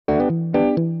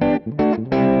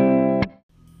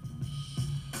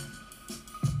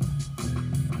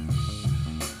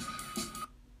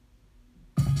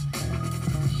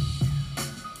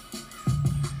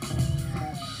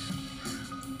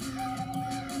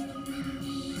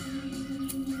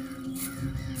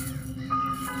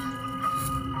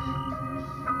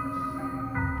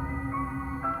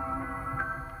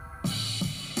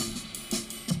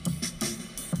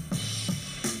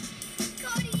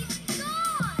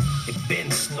been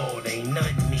slaughtered, ain't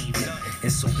nothing even.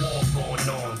 It's a war going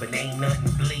on, but ain't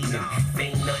nothing bleeding. If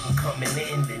ain't nothing coming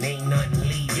in, then ain't nothing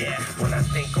leaving. When I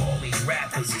think all these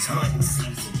rappers is hunting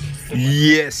season.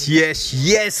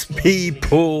 Yes,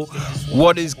 people.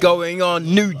 What is going on?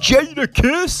 New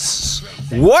Jadakiss?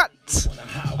 What?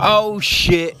 Oh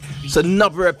shit. It's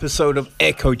another episode of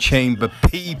Echo Chamber,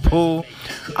 people.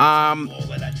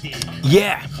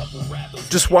 Yeah.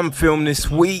 Just one film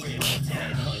this week.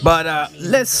 But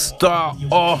let's start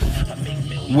off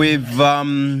with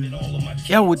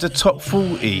with the top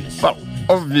 40. But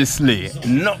obviously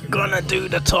not gonna do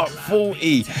the top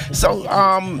 40. So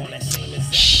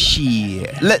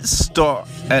let's start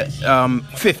at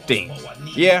 15.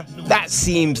 Yeah, that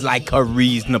seems like a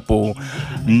reasonable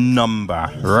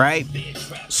number, right?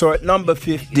 So at number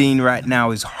 15 right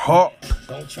now is Hop.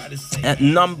 At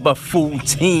number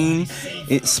 14,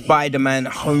 it's Spider-Man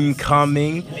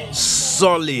Homecoming.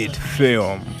 Solid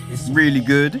film, really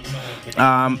good.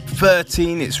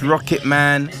 13, it's Rocket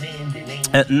Man.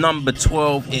 At number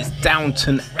 12, it's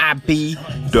Downton Abbey,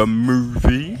 the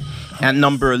movie. At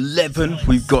number 11,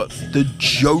 we've got The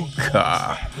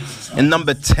Joker. And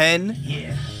number 10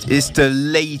 is the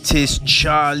latest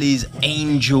Charlie's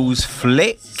Angels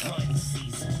flick.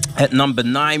 At number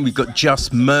 9, we've got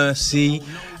Just Mercy.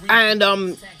 And,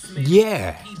 that,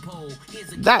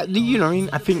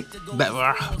 I think that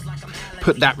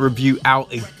put that review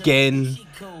out again.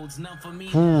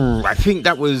 I think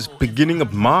that was beginning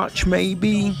of March,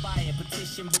 maybe.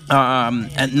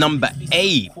 At number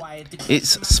 8,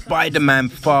 it's Spider-Man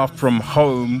Far From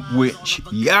Home, which,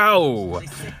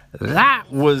 that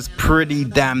was pretty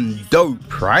damn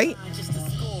dope, right?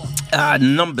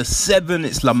 Number 7,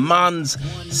 it's Le Mans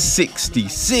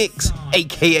 66,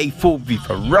 aka Ford v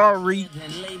Ferrari.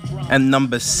 And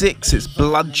number 6, it's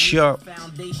Bloodshot.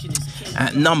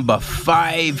 At number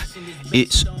 5,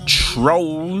 it's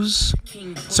Trolls.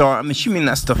 So I'm assuming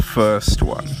that's the first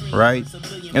one, right?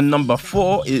 And number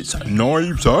 4, it's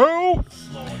Knives Out.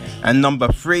 And number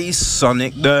 3,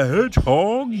 Sonic the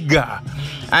Hedgehog.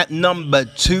 At number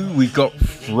 2, we got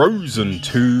Frozen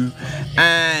 2.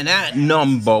 And at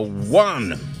number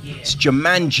 1, it's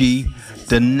Jumanji,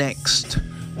 The Next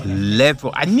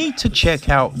Level. I need to check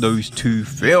out those two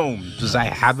films because I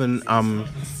haven't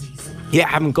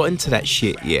got into that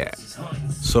shit yet.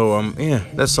 So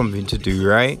that's something to do,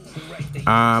 right?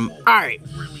 Alright,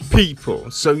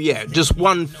 people. So just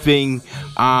one thing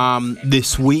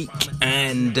this week,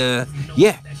 and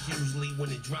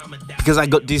because I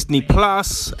got Disney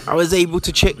Plus, I was able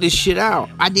to check this shit out.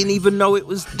 I didn't even know it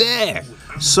was there.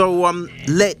 So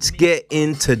let's get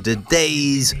into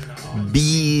today's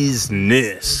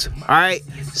business. Alright,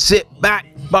 sit back,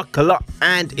 buckle up,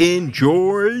 and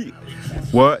enjoy.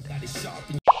 What?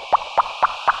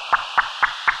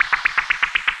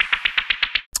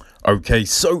 Okay,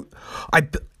 so I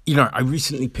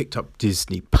recently picked up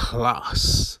Disney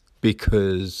Plus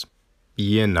because,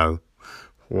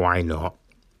 why not?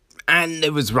 And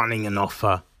it was running an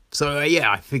offer. So,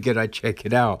 I figured I'd check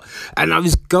it out. And I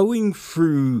was going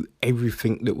through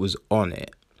everything that was on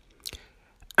it.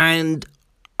 And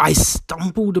I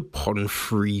stumbled upon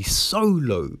Free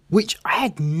Solo, which I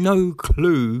had no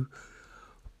clue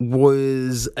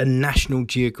was a National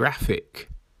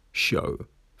Geographic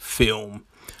film.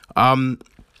 And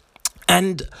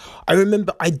I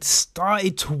remember I'd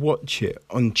started to watch it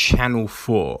on Channel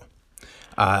 4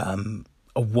 a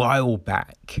while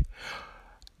back,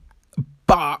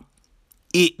 but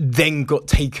it then got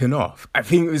taken off. I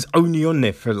think it was only on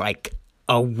there for like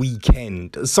a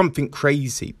weekend, something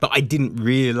crazy, but I didn't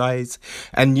realize.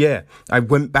 And I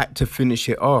went back to finish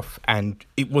it off and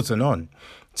it wasn't on.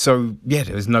 So there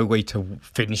was no way to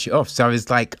finish it off. So I was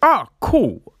like,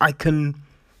 cool, I can,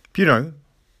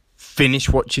 finish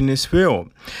watching this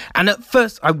film. And at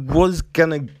first I was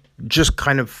gonna just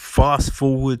kind of fast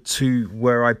forward to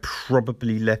where I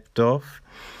probably left off,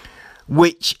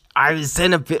 which I was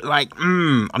then a bit like,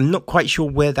 I'm not quite sure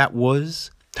where that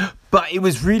was, but it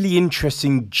was really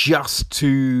interesting just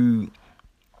to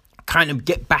kind of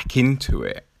get back into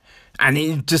it. And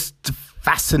it just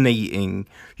fascinating,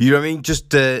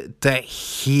 just to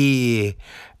hear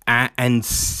and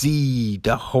see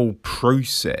the whole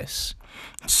process.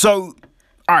 So,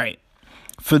 alright,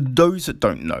 for those that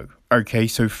don't know, okay,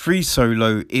 so Free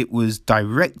Solo, it was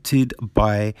directed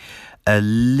by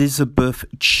Elizabeth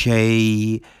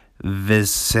Che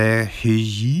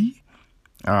Vesehi.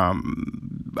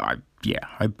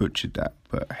 I butchered that,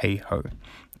 but hey ho.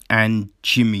 And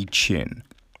Jimmy Chin.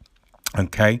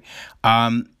 Okay.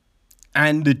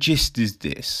 And the gist is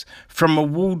this: from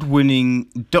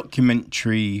award-winning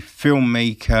documentary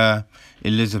filmmaker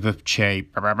Elizabeth Che,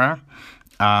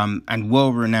 and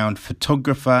well-renowned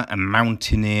photographer and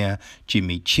mountaineer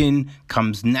Jimmy Chin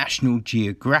comes National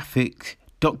Geographic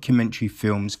documentary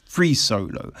film's Free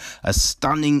Solo, a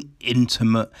stunning,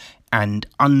 intimate and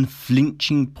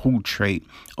unflinching portrait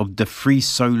of the free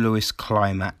soloist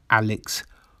climber Alex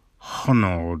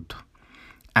Honnold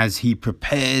as he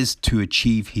prepares to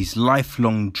achieve his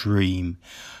lifelong dream,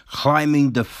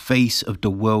 climbing the face of the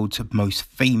world's most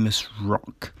famous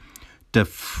rock, the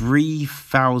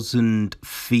 3,000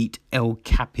 feet El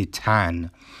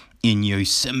Capitan in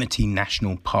Yosemite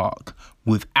National Park,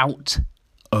 without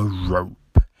a rope.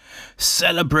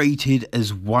 Celebrated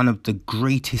as one of the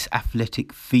greatest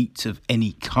athletic feats of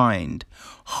any kind,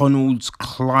 Honnold's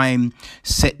climb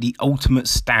set the ultimate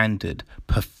standard: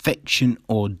 perfection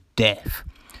or death.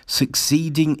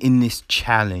 Succeeding in this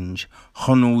challenge,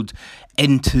 Honnold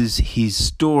enters his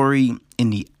story in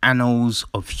the annals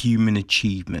of human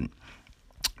achievement.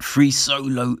 Free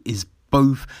Solo is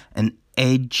both an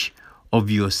edge of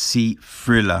your seat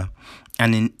thriller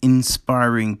and an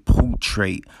inspiring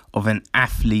portrait of an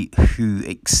athlete who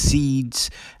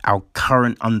exceeds our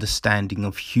current understanding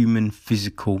of human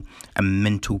physical and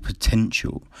mental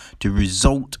potential. The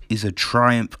result is a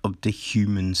triumph of the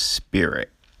human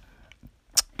spirit.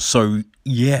 So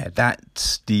yeah,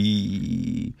 that's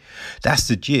the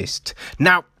gist.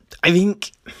 Now, I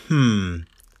think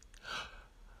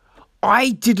I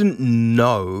didn't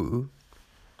know,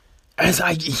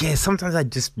 sometimes I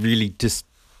just really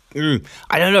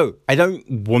I don't know. I don't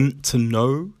want to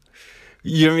know,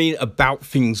 you know what I mean, about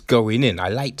things going in. I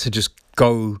like to just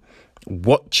go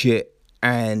watch it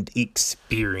and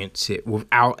experience it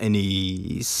without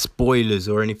any spoilers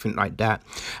or anything like that.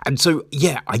 And so,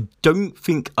 yeah, I don't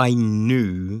think I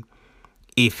knew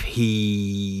if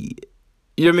he,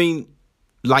 you know what I mean,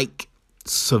 like,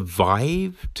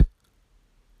 survived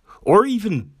or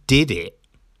even did it.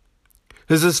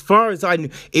 Because as far as I knew,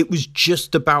 it was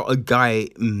just about a guy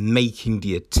making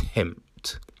the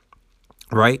attempt,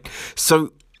 right?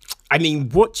 So, I mean,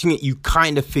 watching it, you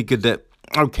kind of figure that,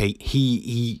 okay,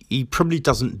 he probably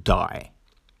doesn't die.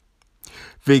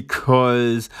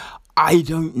 Because I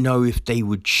don't know if they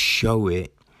would show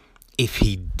it if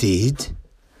he did.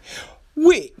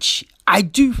 Which I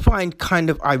do find kind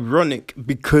of ironic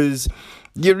because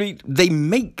they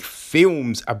make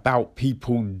films about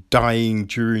people dying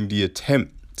during the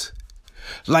attempt.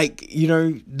 Like,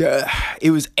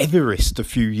 it was Everest a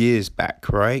few years back,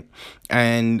 right?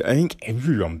 And I think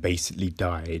everyone basically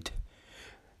died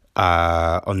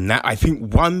on that. I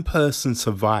think one person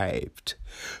survived,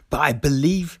 but I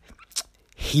believe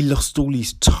he lost all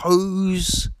his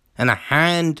toes and a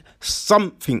hand,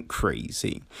 something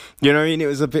crazy. And it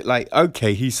was a bit like,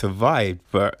 okay, he survived,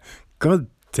 but god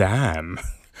damn,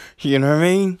 you know what I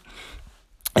mean?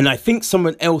 And I think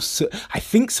someone else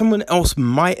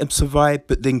might have survived,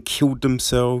 but then killed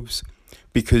themselves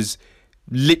because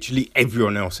literally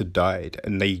everyone else had died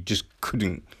and they just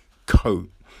couldn't cope.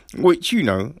 Which,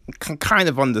 can kind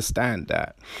of understand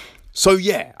that. So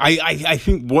yeah, I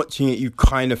think watching it, you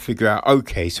kind of figure out,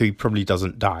 okay, so he probably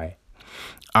doesn't die.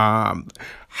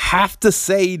 Have to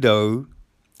say,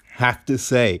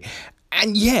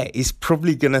 and yeah, it's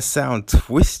probably gonna sound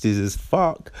twisted as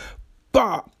fuck,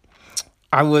 but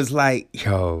I was like,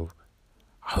 yo,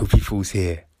 I hope he falls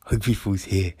here. And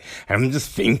I'm just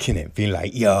thinking it, being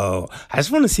like, yo, I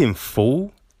just want to see him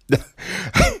fall.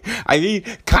 I mean,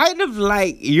 kind of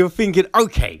like you're thinking,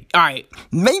 okay, all right,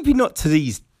 maybe not to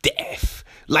his death.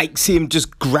 Like, see him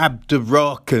just grab the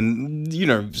rock and,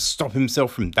 stop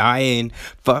himself from dying.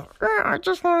 But I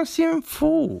just want to see him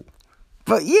fall.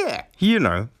 But yeah,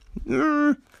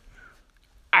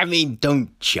 I mean,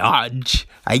 don't judge.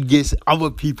 I guess other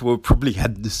people probably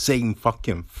had the same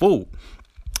fucking fall.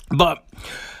 But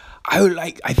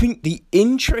I think the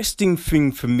interesting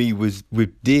thing for me with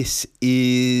this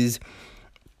is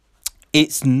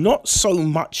it's not so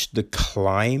much the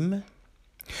climb.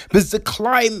 Because the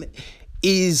climb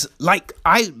is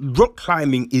rock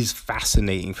climbing is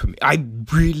fascinating for me. I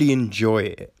really enjoy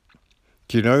it.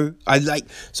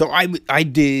 I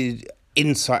did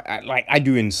inside, I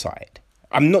do inside.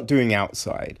 I'm not doing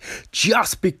outside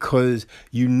just because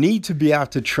you need to be able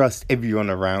to trust everyone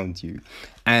around you.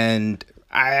 And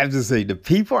I have to say, the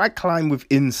people I climb with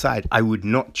inside, I would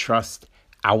not trust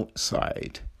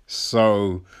outside.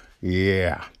 So,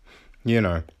 yeah,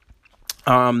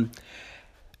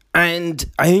 and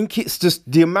I think it's just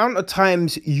the amount of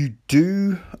times you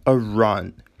do a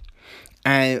run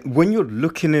And when you're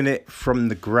looking at it from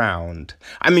the ground,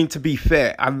 I mean, to be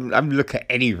fair, I'm looking at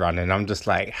any run and I'm just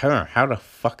like, how the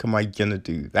fuck am I gonna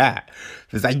do that?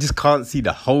 Because I just can't see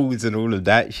the holes and all of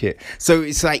that shit. So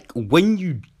it's like when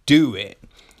you do it,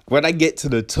 when I get to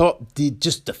the top,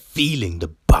 just the feeling, the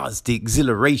buzz, the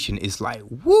exhilaration is like,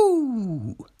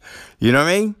 woo! You know what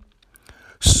I mean?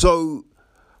 So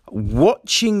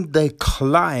watching the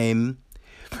climb,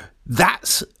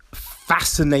 that's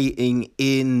fascinating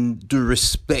in the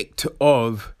respect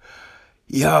of,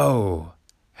 yo,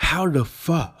 how the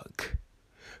fuck?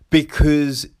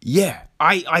 Because, yeah,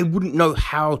 I wouldn't know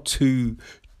how to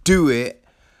do it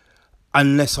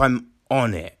unless I'm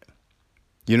on it.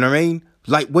 You know what I mean?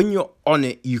 Like, when you're on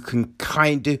it, you can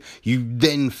you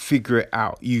then figure it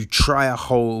out. You try a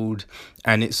hold,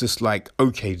 and it's just like,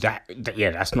 okay,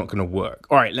 that's not going to work.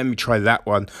 All right, let me try that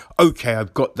one. Okay,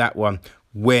 I've got that one.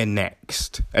 Where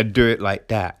next? And do it like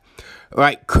that.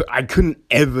 Like, I couldn't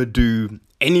ever do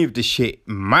any of the shit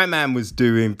my man was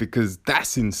doing because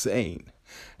that's insane.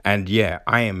 And yeah,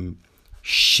 I am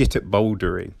shit at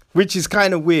bouldering, which is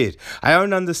kind of weird. I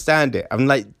don't understand it. I'm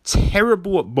like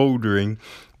terrible at bouldering,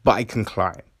 but I can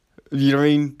climb. You know what I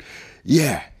mean?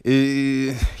 Yeah.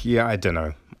 Yeah, I don't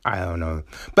know.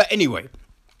 But anyway,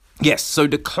 yes, so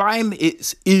the climb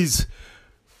is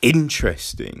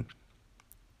interesting.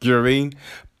 Do you know what I mean?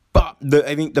 But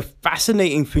I think the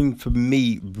fascinating thing for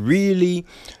me really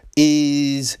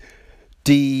is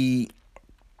the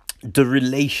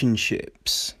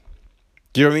relationships.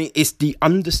 Do you know what I mean? It's the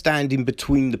understanding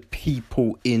between the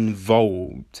people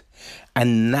involved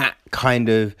and that kind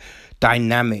of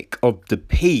dynamic of the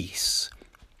piece.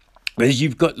 Because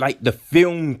you've got like the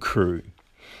film crew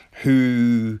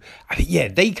who, yeah,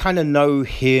 they kind of know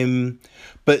him,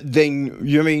 but then,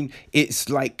 you know what I mean? It's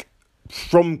like,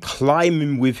 from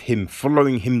climbing with him,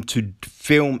 following him to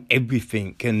film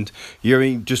everything and, you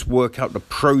know, just work out the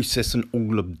process and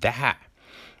all of that,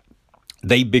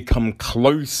 they become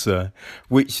closer,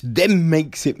 which then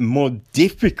makes it more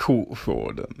difficult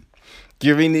for them. Do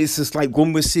you know what I mean? It's just like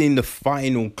when we're seeing the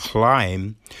final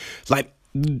climb, like,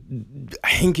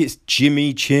 I think it's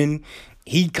Jimmy Chin,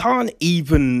 he can't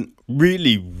even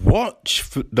really watch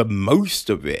for the most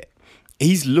of it.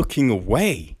 He's looking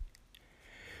away.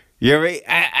 Yeah, right.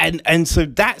 And so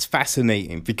that's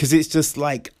fascinating because it's just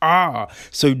like,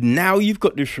 so now you've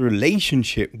got this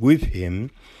relationship with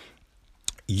him.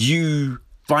 You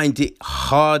find it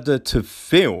harder to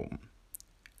film,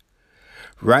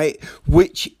 right?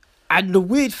 And the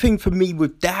weird thing for me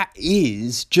with that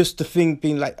is just the thing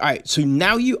being like, all right, so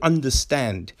now you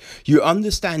understand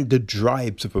the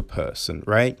drives of a person,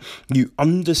 right? You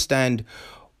understand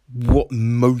what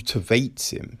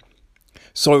motivates him.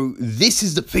 So this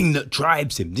is the thing that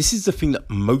drives him. This is the thing that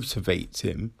motivates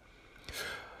him.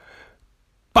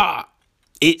 But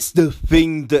it's the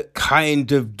thing that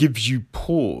kind of gives you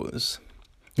pause.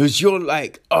 Because you're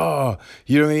like, oh,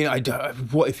 you know what I mean?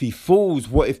 What if he falls?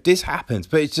 What if this happens?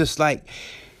 But it's just like,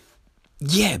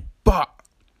 yeah, but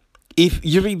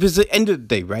because at the end of the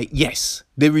day, right? Yes,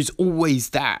 there is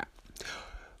always that.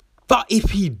 But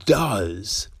if he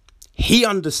does, he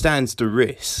understands the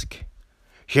risk.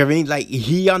 You know what I mean? Like,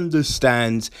 he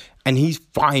understands and he's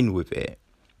fine with it.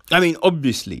 I mean,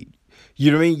 obviously, you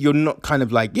know what I mean? You're not kind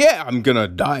of like, yeah, I'm going to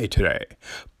die today.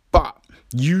 But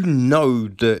you know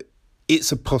that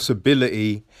it's a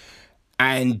possibility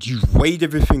and you've weighed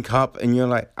everything up and you're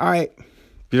like, all right,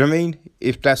 you know what I mean?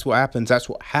 If that's what happens, that's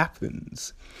what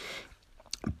happens.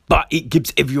 But it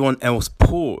gives everyone else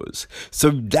pause.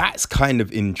 So that's kind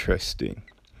of interesting.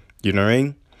 You know what I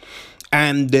mean?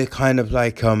 And they're kind of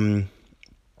like,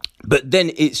 but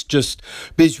then it's just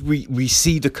because we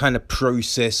see the kind of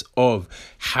process of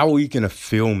how are we going to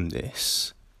film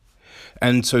this?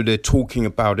 And so they're talking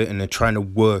about it and they're trying to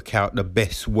work out the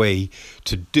best way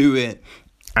to do it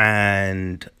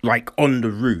and like on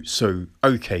the route. So,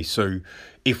 okay, so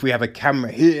if we have a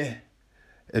camera here,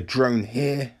 a drone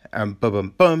here, and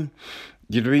bum,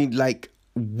 you know what I mean? Like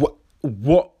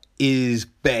what is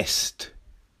best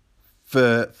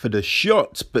for the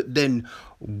shots, but then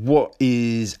what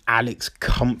is Alex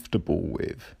comfortable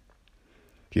with,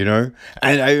 you know?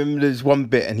 And I remember there's one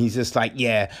bit and he's just like,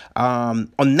 yeah,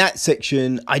 on that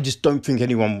section, I just don't think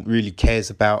anyone really cares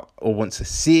about or wants to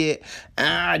see it.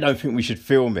 I don't think we should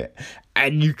film it.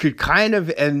 And you could kind of,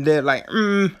 and they're like,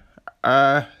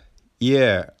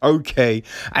 yeah, okay.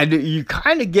 And you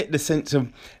kind of get the sense of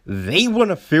they want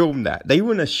to film that. They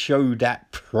want to show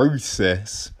that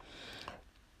process.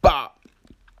 But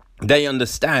they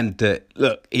understand that,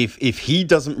 look, if he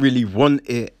doesn't really want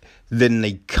it, then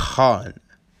they can't.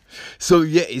 So,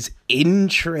 yeah, it's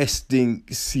interesting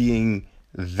seeing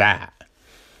that.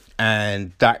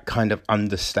 and that kind of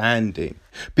understanding,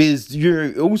 because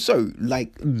you're also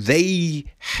like they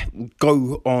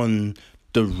go on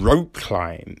the rope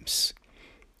climbs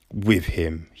with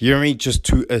him, you know what I mean, just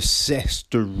to assess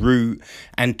the route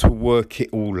and to work it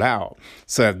all out.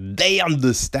 So they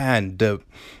understand that,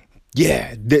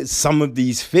 yeah, that some of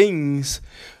these things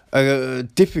are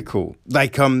difficult.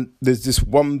 Like there's this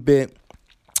one bit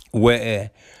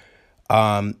where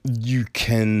you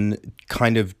can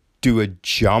kind of do a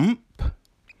jump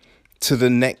to the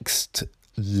next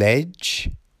ledge,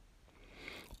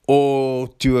 or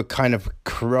do a kind of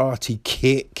karate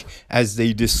kick as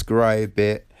they describe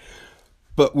it.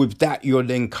 But with that, you're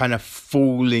then kind of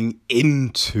falling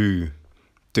into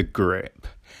the grip.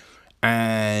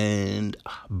 And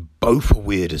both are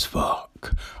weird as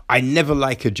fuck. I never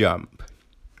like a jump.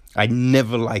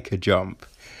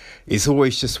 It's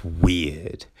always just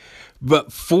weird.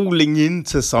 But falling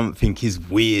into something is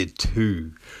weird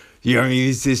too. You know what I mean?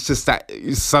 It's just that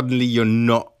suddenly you're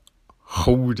not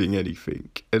holding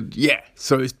anything. And yeah,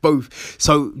 so it's both.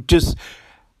 So just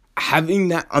having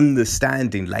that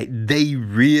understanding, like they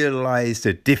realize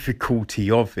the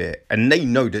difficulty of it and they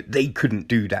know that they couldn't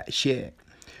do that shit.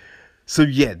 So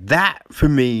yeah, that for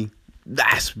me,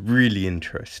 that's really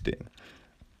interesting.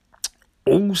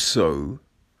 Also,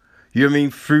 you know what I mean,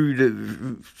 through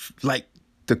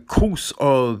the course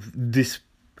of this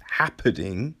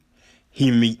happening,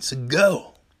 he meets a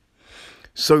girl.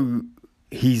 So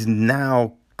he's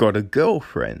now got a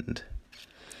girlfriend.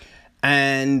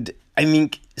 And I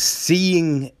mean,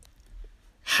 seeing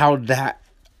how that,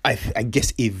 I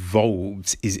guess,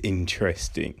 evolves is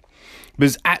interesting.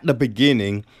 Because at the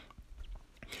beginning,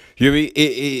 you know, it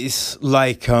is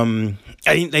like, I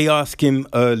think they ask him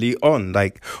early on,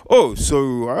 like,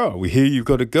 we hear you've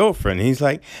got a girlfriend. And he's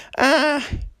like,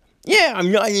 yeah,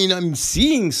 I'm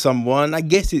seeing someone. I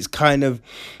guess it's kind of,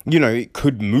 you know, it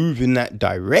could move in that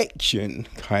direction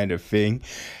kind of thing.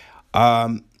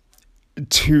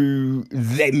 To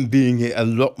them being a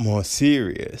lot more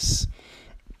serious.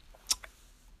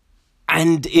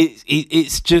 And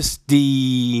it's just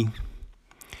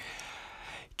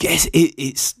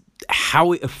it's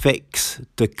how it affects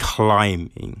the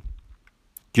climbing.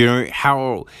 You know,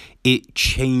 how it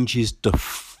changes the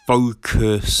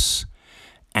focus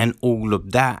and all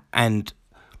of that, and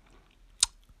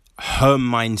her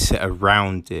mindset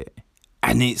around it.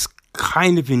 And it's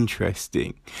kind of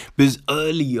interesting because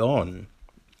early on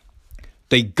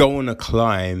they go on a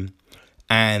climb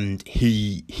and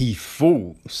he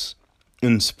falls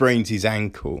and sprains his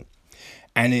ankle,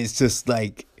 and it's just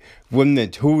like when they're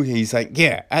talking, he's like,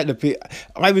 yeah, at the pit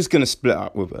I was gonna split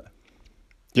up with her,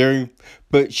 you know,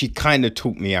 but she kind of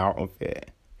talked me out of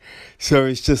it. So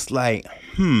it's just like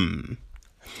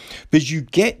but you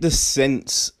get the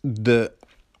sense that,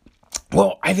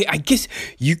 well, I guess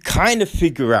you kind of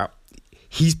figure out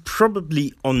he's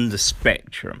probably on the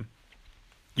spectrum.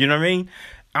 You know what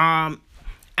I mean?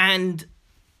 And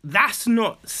that's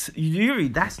not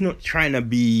trying to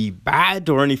be bad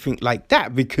or anything like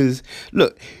that, because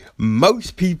look,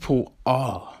 most people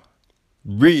are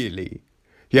really,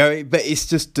 you know, but it's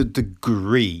just the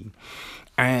degree.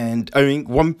 And I mean,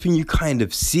 one thing you kind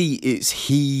of see is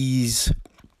his,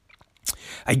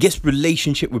 I guess,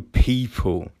 relationship with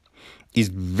people is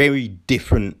very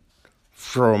different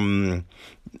from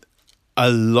a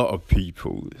lot of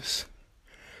people's.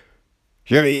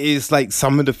 You know, it's like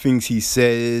some of the things he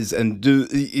says and do,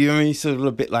 you know, he's sort of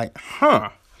a bit like,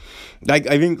 like,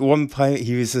 I think one point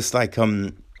he was just like,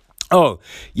 oh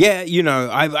yeah, you know,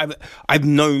 I've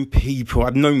known people,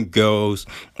 I've known girls,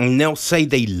 and they'll say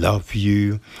they love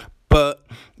you, but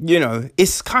you know,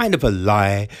 it's kind of a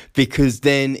lie, because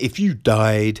then if you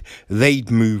died, they'd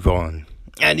move on.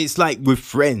 And it's like with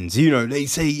friends, you know, they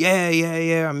say,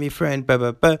 yeah, I'm your friend, blah,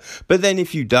 blah, blah. But then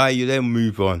if you die, they'll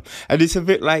move on. And it's a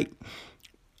bit like,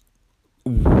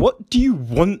 what do you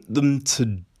want them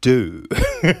to do?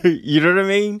 You know what I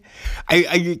mean?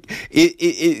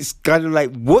 It's kind of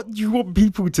like, what do you want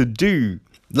people to do?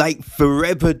 Like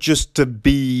forever just to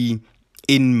be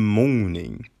in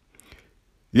mourning?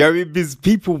 You know, because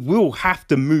people will have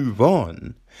to move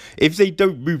on. If they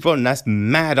don't move on, that's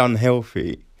mad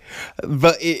unhealthy.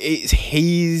 But it's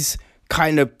his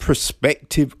kind of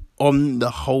perspective on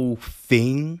the whole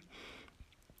thing.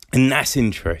 And that's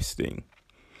interesting,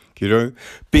 you know,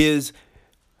 because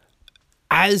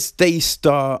as they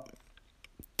start,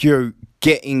 you know,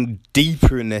 getting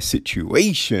deeper in their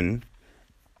situation,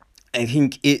 I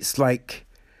think it's like,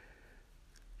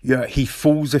 yeah, he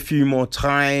falls a few more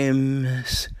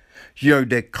times, you know,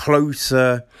 they're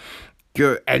closer.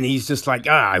 And he's just like,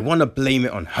 I want to blame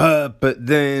it on her, but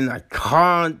then I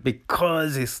can't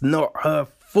because it's not her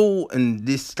fault and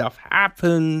this stuff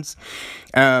happens.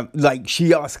 Like,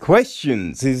 she asks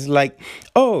questions. It's like,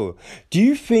 oh, do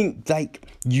you think, like,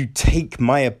 you take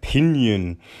my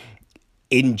opinion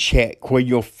in check when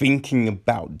you're thinking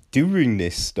about doing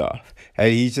this stuff?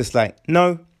 And he's just like,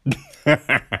 no.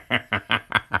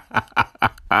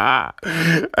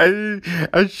 and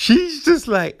she's just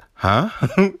like, huh?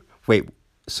 Wait,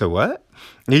 so what?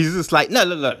 And he's just like, no,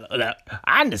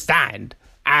 I understand.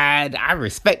 And I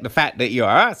respect the fact that you're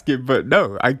asking, but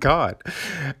no, I can't.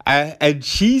 And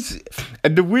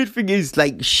the weird thing is,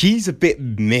 like, she's a bit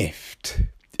miffed,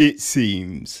 it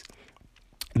seems,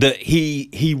 that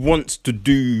he wants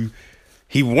to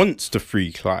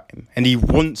free climb and he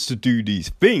wants to do these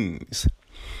things,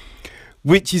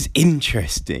 which is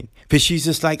interesting. But she's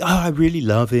just like, I really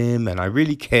love him and I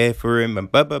really care for him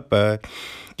and blah, blah, blah.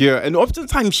 Yeah, and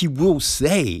oftentimes she will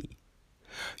say,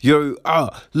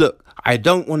 look, I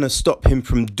don't want to stop him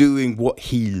from doing what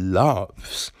he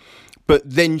loves. But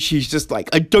then she's just like,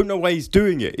 I don't know why he's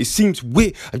doing it. It seems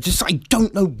weird. I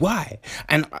don't know why.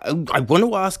 And I want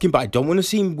to ask him, but I don't want to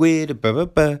seem weird, blah, blah,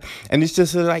 blah. And it's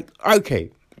just like,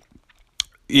 okay,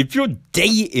 if you're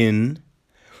dating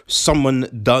someone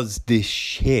that does this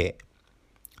shit,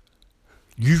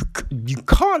 you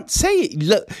can't say it.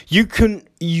 Look, you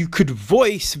could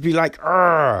voice, be like,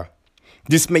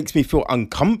 this makes me feel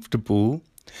uncomfortable,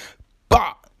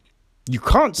 but you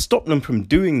can't stop them from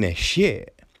doing their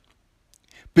shit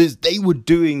because they were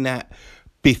doing that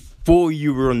before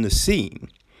you were on the scene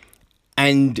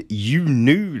and you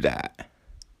knew that.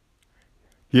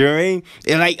 You know what I mean?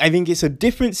 Like, I think it's a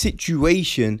different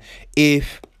situation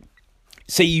if,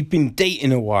 say, you've been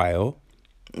dating a while,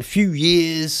 a few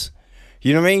years,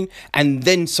 you know what I mean? And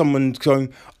then someone's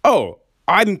going, oh,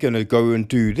 I'm going to go and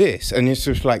do this. And it's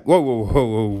just like, whoa.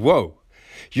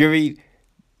 You know what I mean?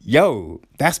 Yo,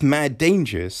 that's mad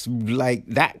dangerous. Like,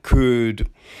 that could,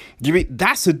 you mean,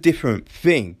 that's a different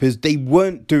thing because they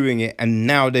weren't doing it and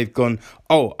now they've gone,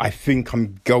 oh, I think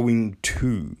I'm going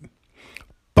to.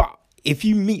 But if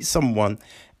you meet someone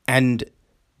and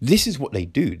this is what they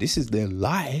do, this is their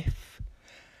life,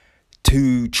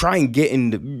 to try and get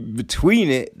in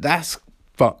between it, that's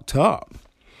fucked up.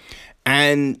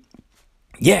 And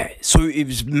yeah, so it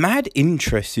was mad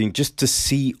interesting just to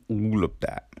see all of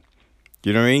that.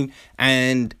 You know what I mean?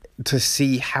 And to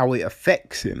see how it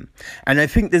affects him. And I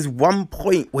think there's one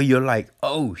point where you're like,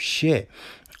 oh shit,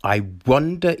 I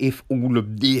wonder if all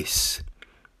of this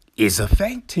is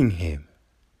affecting him.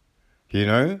 You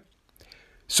know?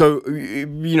 So,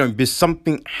 you know, because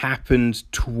something happens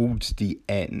towards the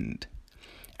end.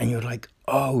 And you're like,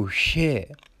 oh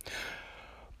shit.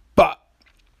 But,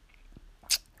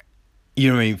 you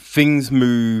know what I mean? Things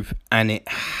move and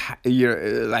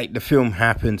like the film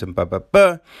happens and blah, blah,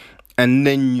 blah. And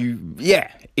then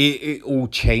it all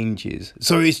changes.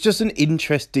 So it's just an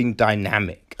interesting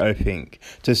dynamic, I think,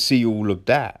 to see all of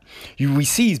that. We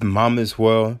see his mum as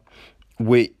well,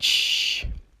 which,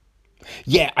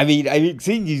 yeah, I mean,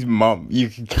 seeing his mum, you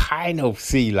can kind of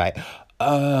see like,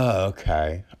 oh,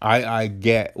 okay. I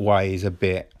get why he's a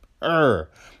bit, you know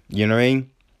what I mean?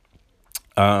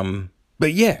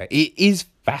 But yeah, it is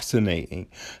fascinating.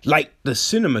 Like, the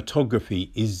cinematography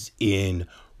is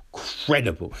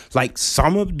incredible. Like,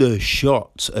 some of the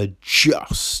shots are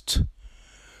just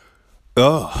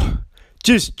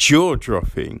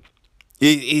jaw-dropping.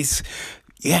 It is,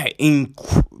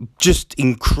 just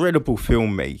incredible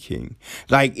filmmaking.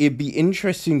 Like, it'd be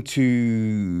interesting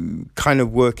to kind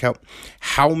of work out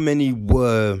how many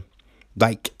were,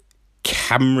 like,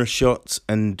 camera shots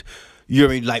and, you know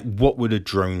what I mean, like, what were the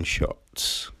drone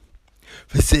shots?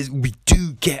 Because we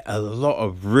do get a lot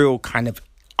of real kind of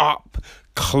up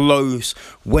close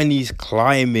when he's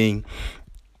climbing.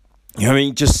 You know what I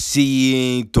mean? Just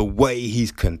seeing the way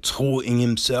he's contorting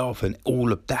himself and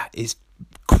all of that is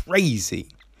crazy.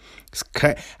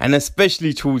 And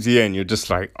especially towards the end, you're just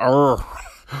like, oh,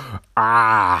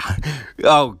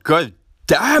 god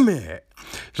damn it.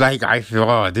 Like, I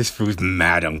feel, this feels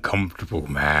mad uncomfortable,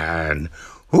 man.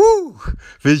 Woo!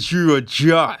 But you are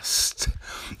just,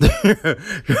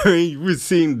 we're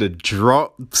seeing the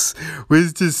drops, we're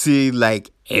just seeing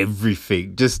like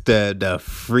everything, just the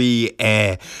free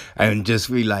air, and just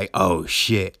be like, oh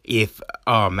shit, if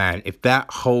that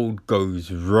hold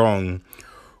goes wrong,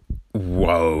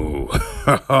 whoa.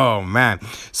 Oh man.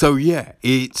 So yeah,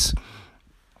 it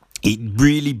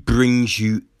really brings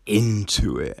you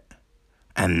into it,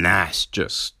 and that's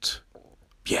just,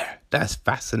 yeah, that's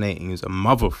fascinating as a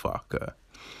motherfucker.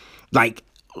 Like,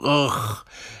 ugh.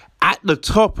 at the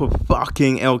top of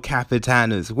fucking El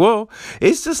Capitan as well.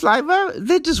 It's just like, well,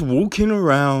 they're just walking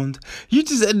around.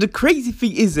 The crazy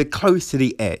thing is they're close to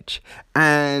the edge.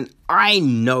 And I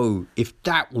know if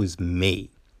that was me,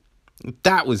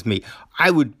 I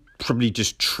would probably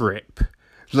just trip.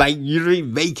 Like, you really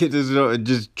make it and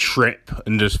just trip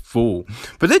and just fall.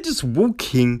 But they're just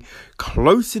walking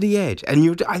close to the edge.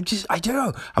 And I don't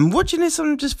know. I'm watching this and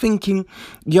I'm just thinking,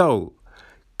 yo,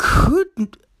 I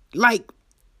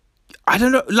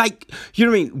don't know, like, you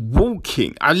know what I mean?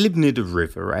 Walking. I live near the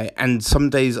river, right? And some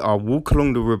days I'll walk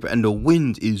along the river and the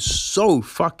wind is so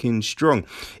fucking strong.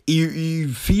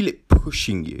 You feel it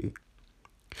pushing you.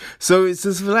 So it's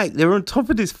just like they're on top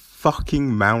of this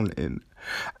fucking mountain.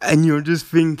 And you're just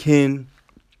thinking,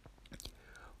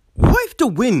 what if the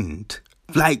wind,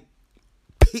 like,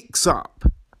 picks up?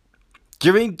 Do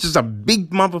you mean just a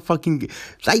big motherfucking,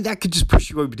 like, that could just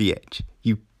push you over the edge?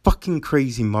 You fucking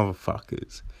crazy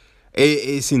motherfuckers.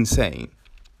 It's insane.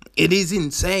 It is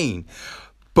insane.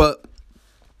 But,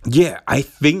 yeah, I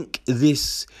think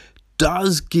this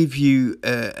does give you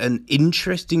an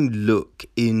interesting look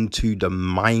into the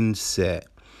mindset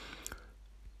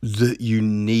that you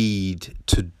need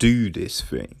to do this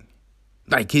thing.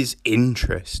 Like, it's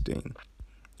interesting.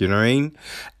 You know what I mean?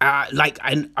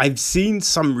 And I've seen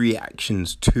some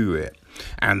reactions to it.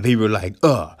 And people are like,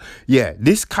 oh, yeah,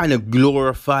 this kind of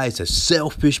glorifies a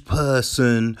selfish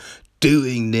person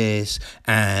doing this.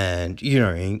 And, you know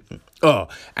what I mean? Oh,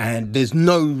 and there's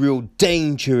no real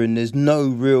danger and there's no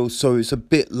real... So it's a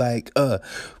bit like,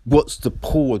 what's the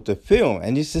pull of the film?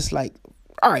 And it's just like,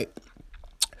 all right.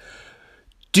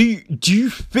 Do you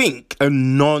think a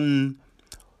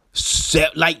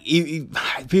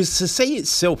because to say it's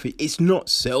selfish, it's not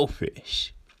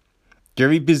selfish,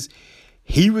 Jerry, because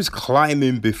he was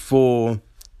climbing before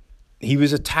he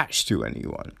was attached to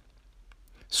anyone.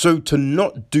 So to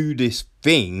not do this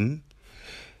thing,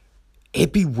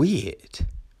 it'd be weird,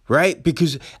 right?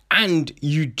 And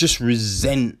you just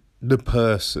resent the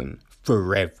person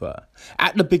forever.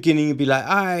 At the beginning, you'd be like,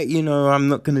 all right, I'm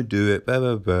not going to do it, blah,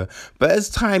 blah, blah. But as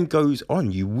time goes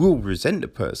on, you will resent the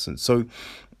person. So,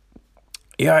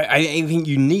 yeah, I think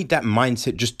you need that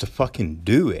mindset just to fucking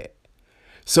do it.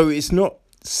 So it's not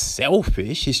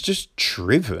selfish, it's just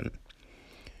driven.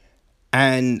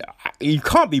 And you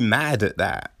can't be mad at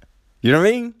that. You know what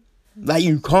I mean? Like,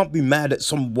 you can't be mad at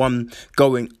someone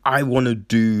going, I want to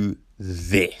do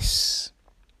this.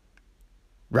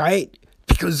 Right?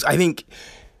 Because I think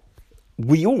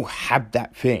we all have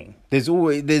that thing. There's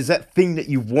that thing that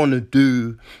you want to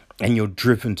do and you're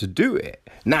driven to do it.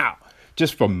 Now,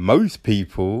 just for most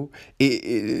people,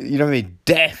 you know what I mean?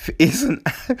 Death isn't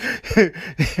the,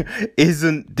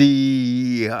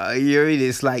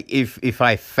 it's like if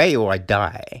I fail, I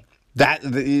die. That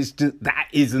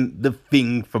isn't the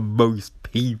thing for most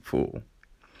people.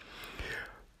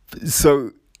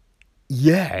 So,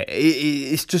 yeah,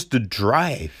 it's just a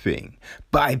drive thing.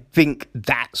 But I think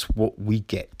that's what we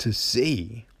get to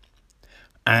see.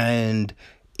 And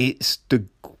it's the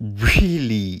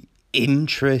really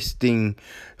interesting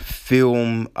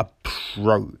film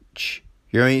approach.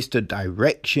 You know, it's the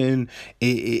direction.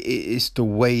 It's the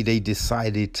way they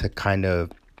decided to kind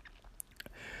of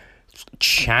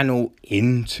channel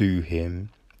into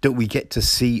him that we get to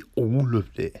see all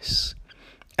of this.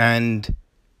 And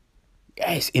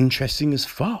yeah, it's interesting as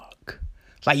fuck.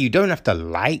 Like, you don't have to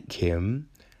like him,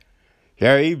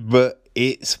 okay, but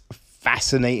it's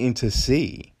fascinating to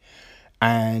see.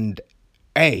 And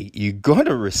hey, you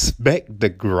gotta respect the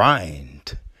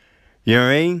grind. You know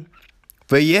what I mean?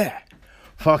 But yeah,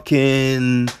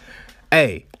 fucking,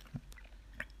 hey,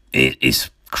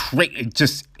 it's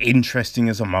just interesting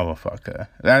as a motherfucker.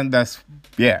 And that's,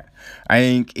 yeah. I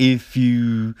think if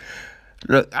you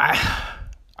look,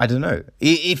 I don't know.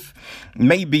 If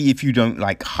you don't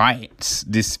like heights,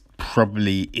 this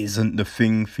probably isn't the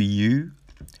thing for you.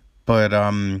 But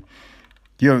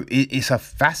it's a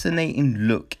fascinating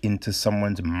look into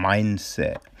someone's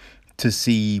mindset to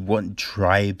see what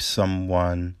drives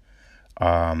someone,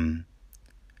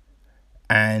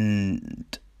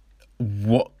 and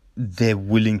what they're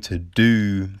willing to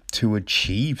do to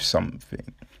achieve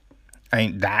something. I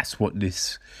think that's what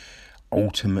this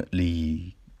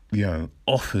ultimately,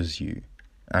 offers you.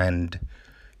 And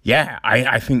yeah,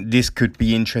 I think this could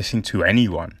be interesting to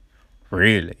anyone,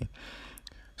 really.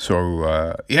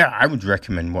 So yeah, I would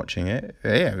recommend watching it.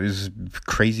 Yeah, it was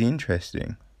crazy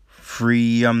interesting.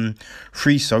 Free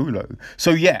Solo.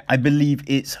 So yeah, I believe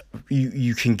it's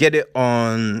you can get it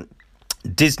on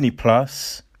Disney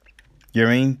Plus. You know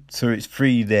what I mean? So it's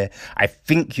free there. I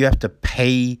think you have to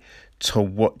pay to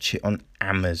watch it on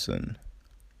Amazon.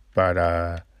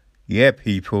 But Yeah,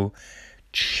 people,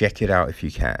 check it out if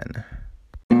you can.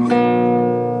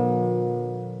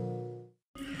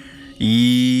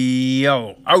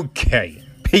 Yo, okay,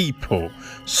 people.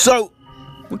 So,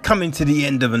 we're coming to the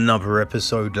end of another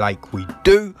episode like we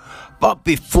do. But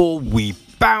before we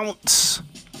bounce,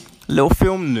 little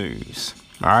film news,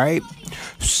 alright?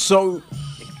 So,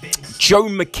 Joel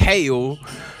McHale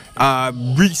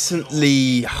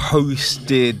recently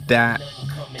hosted that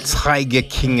Tiger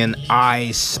King and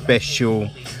I special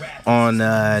on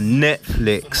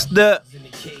Netflix that,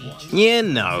 you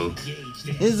know,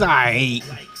 is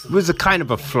it was a kind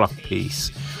of a fluff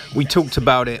piece. We talked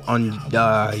about it on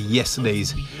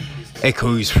yesterday's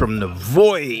Echoes from the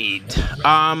Void.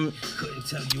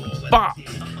 But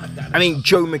I mean,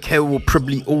 Joel McHale will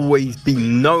probably always be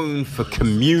known for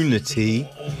Community,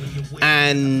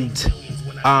 and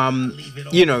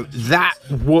you know, that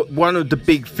one of the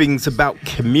big things about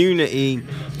Community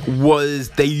was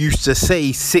they used to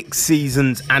say 6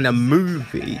 seasons and a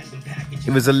movie.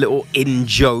 It was a little in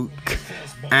joke,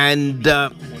 and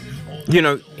you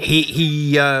know,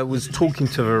 he was talking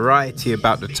to Variety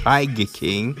about the Tiger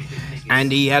King,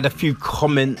 and he had a few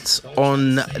comments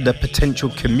on the potential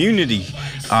Community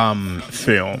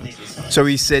film. So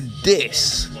he said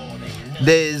this: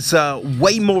 there's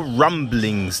way more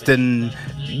rumblings than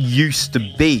used to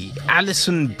be.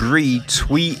 Alison Brie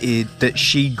tweeted that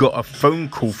she got a phone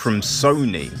call from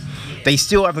Sony. They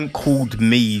still haven't called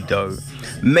me though.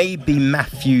 Maybe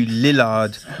Matthew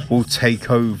Lillard will take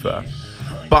over.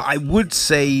 But I would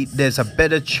say there's a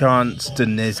better chance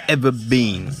than there's ever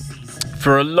been.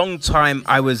 For a long time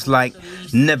I was like,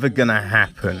 never gonna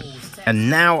happen. And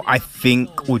now I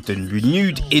think with the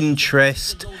renewed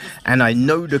interest, and I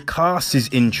know the cast is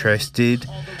interested,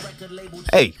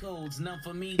 hey,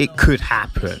 it could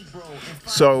happen.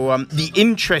 So the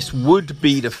interest would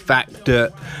be the fact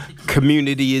that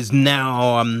Community is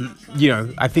now, you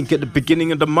know, I think at the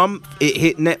beginning of the month it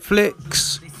hit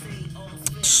Netflix.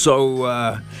 So,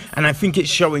 and I think it's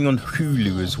showing on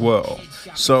Hulu as well.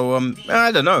 So,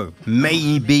 I don't know,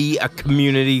 maybe a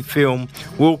Community film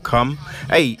will come.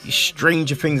 Hey,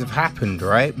 stranger things have happened,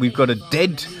 right? We've got a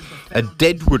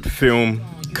Deadwood film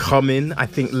coming, I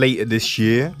think, later this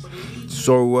year.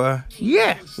 So,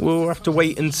 yeah, we'll have to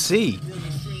wait and see.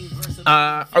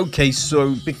 Okay,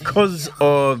 so because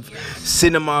of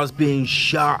cinemas being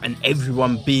shut and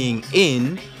everyone being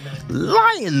in,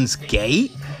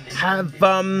 Lionsgate have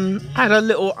had a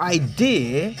little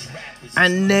idea,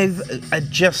 and they've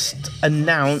just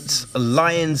announced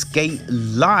Lionsgate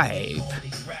Live,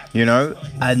 you know,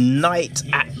 a night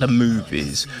at the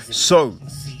movies. So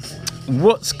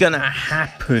what's gonna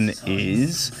happen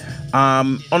is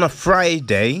on a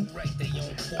Friday,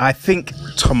 I think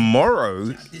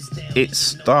tomorrow it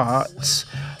starts,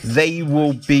 they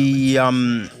will be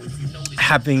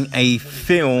having a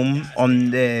film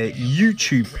on their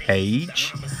YouTube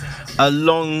page,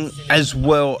 along as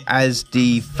well as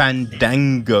the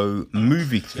Fandango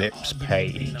movie clips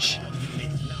page.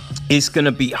 It's going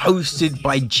to be hosted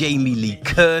by Jamie Lee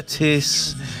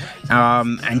Curtis,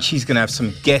 and she's going to have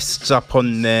some guests up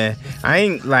on there. I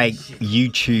ain't like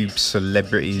YouTube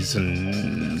celebrities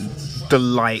and the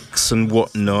likes and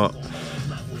whatnot,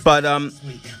 but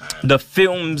the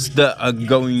films that are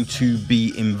going to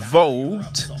be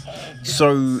involved,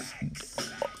 so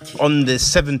on the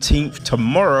 17th,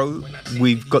 tomorrow,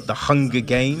 we've got the Hunger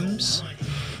Games.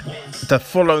 The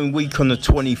following week on the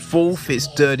 24th, it's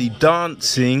Dirty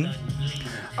Dancing.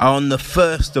 On the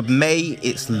 1st of May,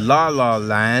 it's La La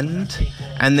Land.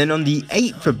 And then on the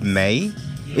 8th of May,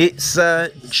 it's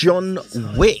John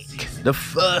Wick, the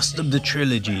first of the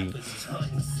trilogy.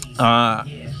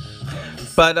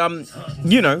 But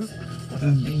you know,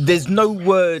 there's no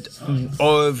word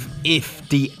of if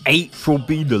the 8th will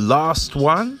be the last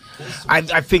one. I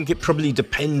think it probably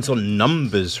depends on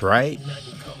numbers, right?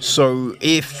 So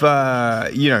if,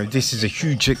 you know, this is a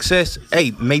huge success,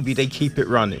 hey, maybe they keep it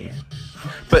running.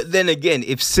 But then again,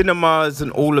 if cinemas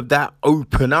and all of that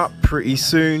open up pretty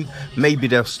soon, maybe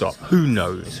they'll stop. Who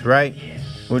knows, right?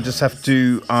 We'll just have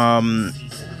to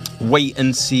wait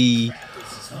and see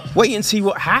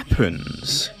what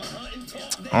happens.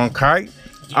 Okay.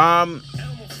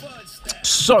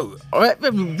 So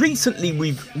recently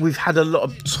we've had a lot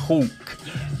of talk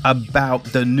about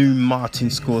the new Martin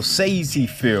Scorsese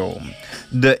film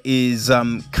that is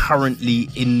currently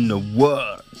in the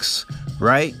works,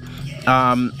 right?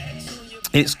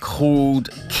 It's called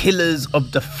Killers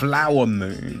of the Flower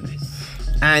Moon,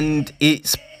 and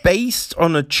it's based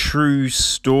on a true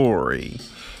story,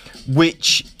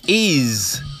 which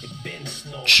is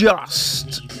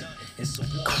just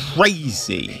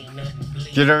crazy.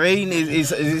 Do you know what I mean?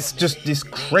 It's just this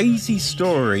crazy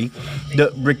story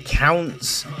that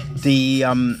recounts the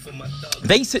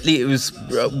basically it was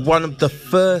one of the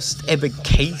first ever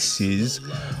cases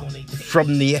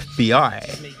from the FBI,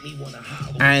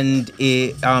 and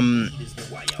it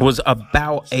was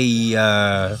about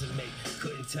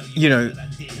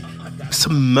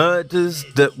some murders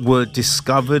that were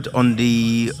discovered on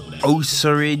the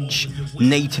Osage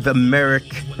Native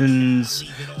Americans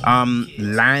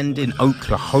land in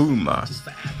Oklahoma.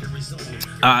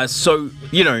 So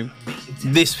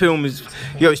this film is,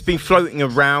 it's been floating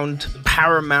around.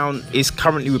 Paramount is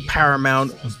currently with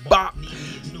Paramount, but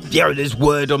there's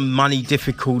word on money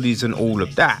difficulties and all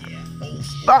of that.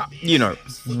 But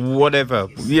whatever,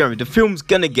 the film's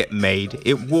gonna get made.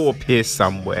 It will appear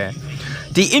somewhere.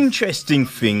 The interesting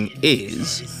thing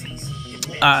is,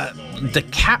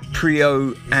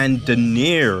 DiCaprio and De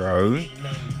Niro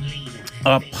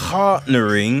are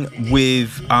partnering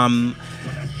with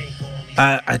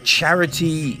a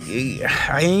charity.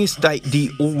 I think it's like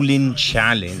the All In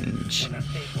Challenge,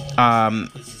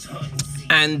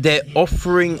 and they're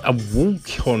offering a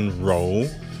walk-on role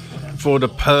for the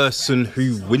person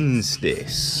who wins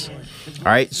this.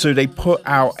 Alright, so they put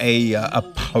out a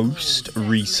post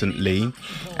recently,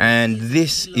 and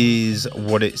this is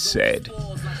what it said.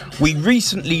 We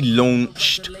recently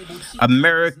launched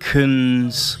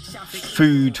Americans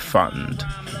Food Fund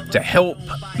to help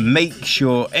make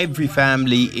sure every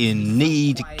family in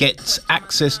need gets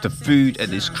access to food at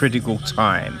this critical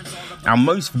time. Our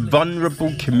most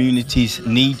vulnerable communities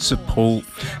need support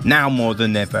now more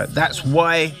than ever. That's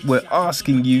why we're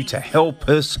asking you to help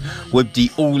us with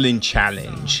the All In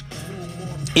Challenge.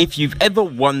 If you've ever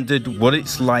wondered what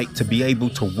it's like to be able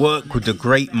to work with the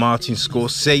great Martin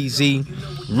Scorsese,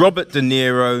 Robert De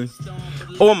Niro,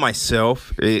 or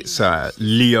myself, it's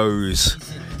Leo's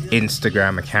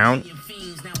Instagram account,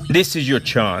 this is your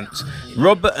chance.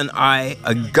 Robert and I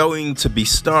are going to be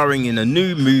starring in a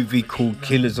new movie called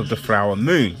Killers of the Flower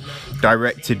Moon,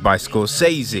 directed by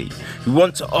Scorsese. We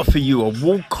want to offer you a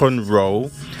walk-on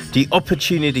role, the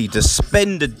opportunity to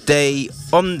spend a day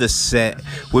on the set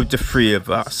with the three of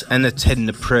us and attend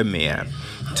the premiere.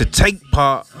 To take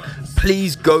part,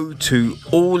 please go to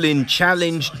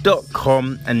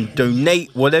allinchallenge.com and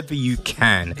donate whatever you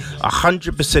can.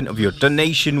 100% of your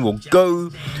donation will go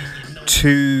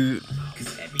to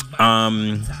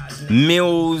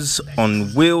Meals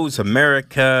on Wheels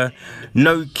America,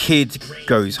 No Kid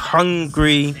Goes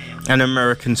Hungry, and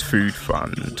Americans Food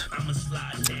Fund.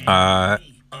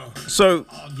 So,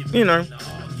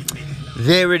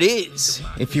 there it is.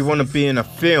 If you want to be in a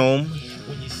film,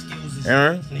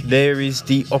 there is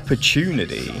the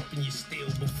opportunity.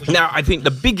 Now, I think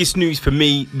the biggest news for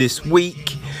me this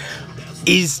week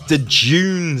is the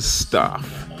Dune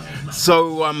stuff.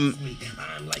 So,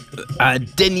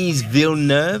 Denis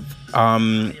Villeneuve,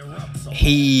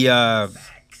 he's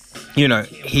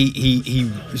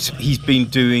been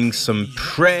doing some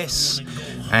press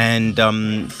and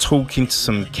talking to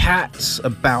some cats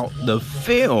about the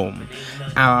film,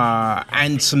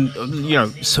 and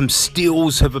some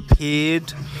stills have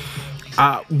appeared,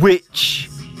 which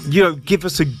give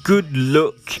us a good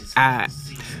look at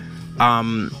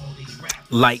the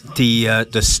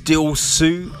still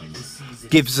suit.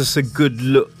 Gives us a good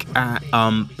look at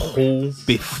Paul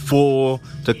before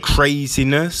the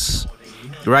craziness,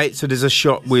 right? So there's a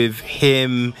shot with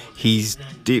him,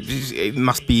 it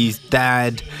must be his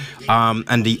dad,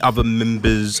 and the other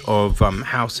members of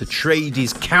House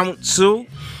Atreides Council.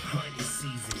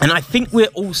 And I think we're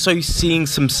also seeing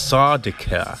some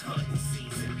Sardaukar,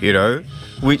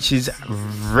 which is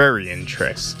very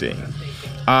interesting.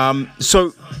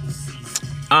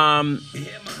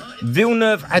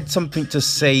 Villeneuve had something to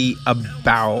say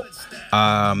about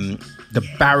the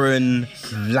Baron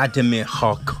Vladimir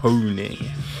Harkonnen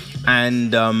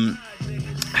and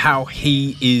how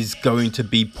he is going to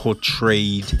be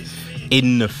portrayed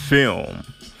in the film.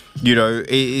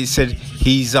 It said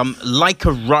he's like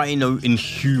a rhino in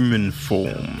human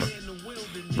form,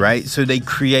 right? So they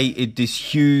created this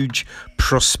huge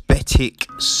prosthetic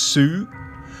suit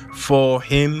for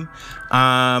him,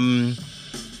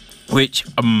 which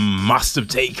must have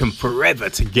taken forever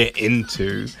to get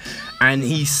into. And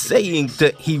he's saying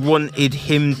that he wanted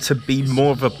him to be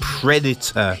more of a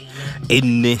predator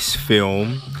in this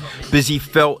film, because he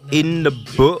felt in the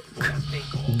book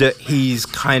that he's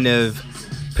kind of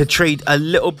portrayed a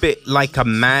little bit like a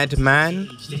madman.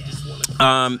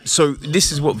 So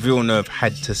this is what Villeneuve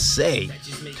had to say.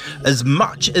 As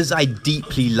much as I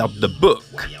deeply loved the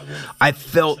book, I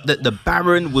felt that the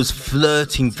Baron was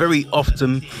flirting very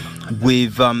often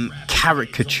with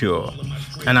caricature,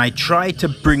 and I tried to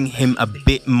bring him a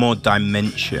bit more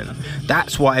dimension.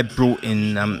 That's why I brought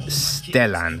in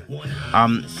Stellan.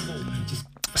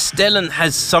 Stellan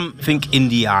has something in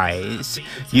the eyes.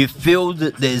 You feel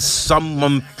that there's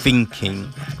someone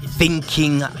thinking,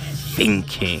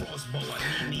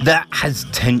 that has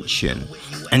tension,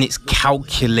 and it's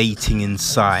calculating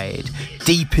inside,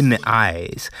 deep in the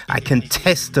eyes. I can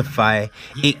testify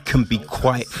it can be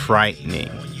quite frightening.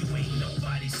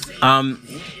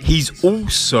 He's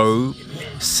also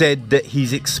said that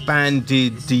he's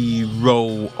expanded the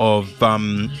role of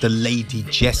the Lady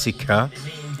Jessica,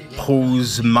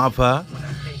 Paul's mother,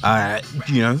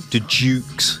 the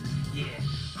Duke's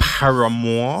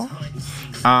paramour.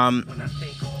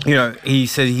 He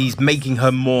said he's making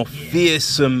her more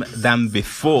fearsome than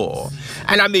before.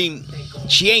 And I mean,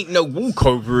 she ain't no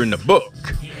walkover in the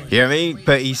book. You know what I mean?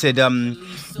 But he said,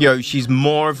 she's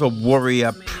more of a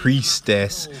warrior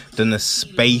priestess than a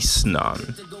space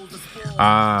nun.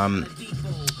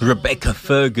 Rebecca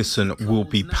Ferguson will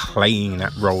be playing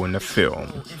that role in the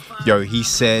film. He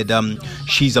said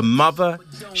she's a mother,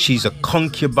 she's a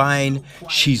concubine,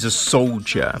 she's a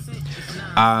soldier.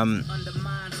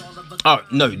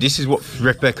 This is what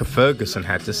Rebecca Ferguson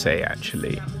had to say,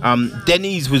 actually.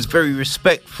 Denys was very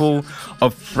respectful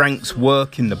of Frank's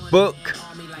work in the book,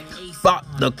 but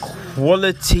the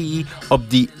quality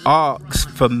of the arcs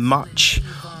for much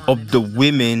of the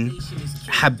women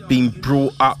have been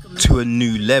brought up to a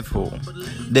new level.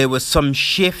 There were some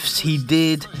shifts he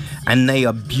did, and they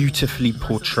are beautifully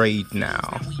portrayed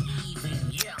now.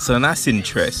 So that's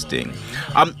interesting.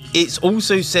 It's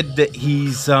also said that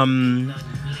he's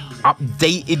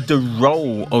updated the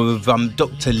role of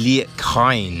Dr. Liet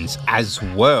Kynes as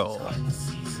well.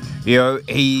 The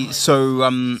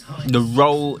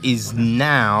role is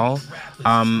now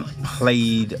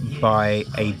played by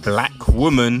a black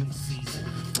woman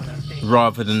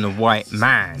rather than a white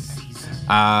man.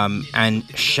 And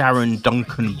Sharon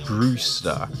Duncan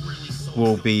Brewster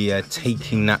will be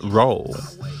taking that role.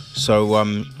 So,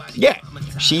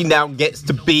 she now gets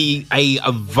to be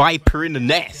a viper in the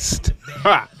nest.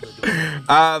 I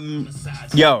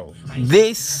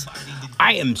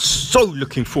am so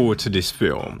looking forward to this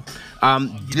film.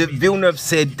 Villeneuve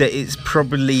said that it's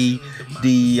probably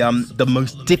the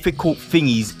most difficult thing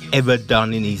he's ever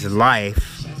done in his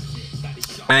life,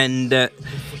 and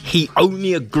he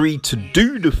only agreed to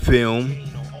do the film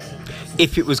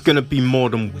if it was going to be more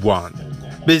than one,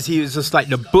 because he was just like,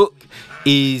 the book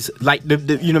is like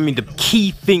the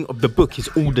key thing of the book is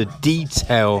all the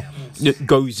detail that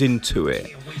goes into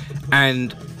it,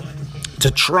 and to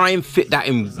try and fit that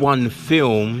in one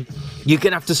film, you're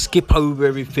gonna have to skip over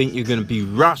everything, you're gonna be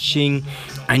rushing,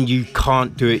 and you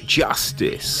can't do it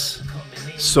justice.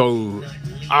 So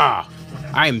I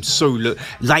am so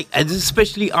and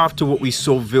especially after what we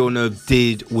saw Villeneuve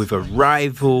did with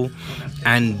Arrival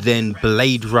and then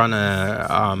Blade Runner,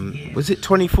 was it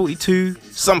 2042?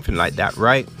 Something like that,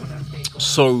 right?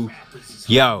 So,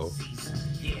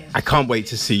 I can't wait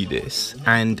to see this.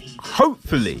 And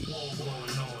hopefully,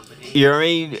 you know what I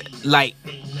mean? Like,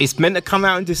 it's meant to come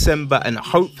out in December, and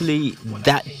hopefully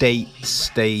that date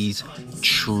stays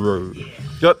true.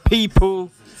 But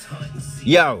people,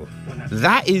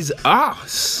 that is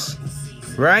us,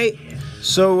 right?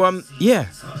 So,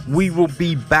 we will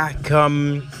be back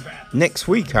next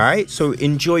week, alright? So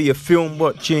enjoy your film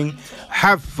watching,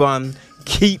 have fun,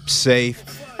 keep safe,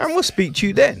 and we'll speak to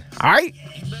you then, alright?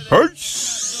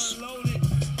 Peace!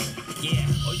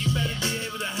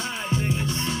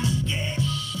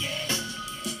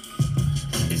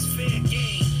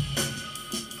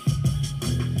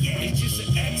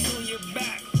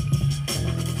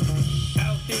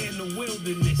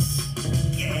 Wilderness.